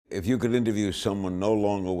If you could interview someone no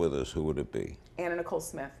longer with us, who would it be? Anna Nicole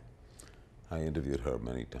Smith. I interviewed her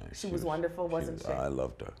many times. She was wonderful, wasn't she? I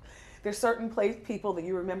loved her. There's certain people that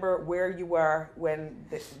you remember where you were when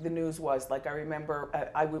the news was. Like I remember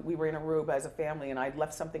we were in Aruba as a family, and I'd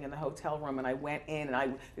left something in the hotel room, and I went in,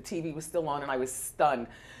 and the TV was still on, and I was stunned.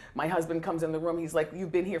 My husband comes in the room, he's like,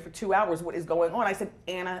 "You've been here for 2 hours, what is going on?" I said,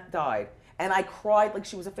 "Anna died." And I cried like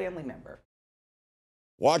she was a family member.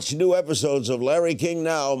 Watch new episodes of Larry King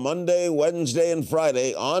Now, Monday, Wednesday, and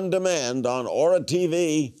Friday on demand on Aura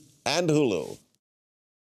TV and Hulu.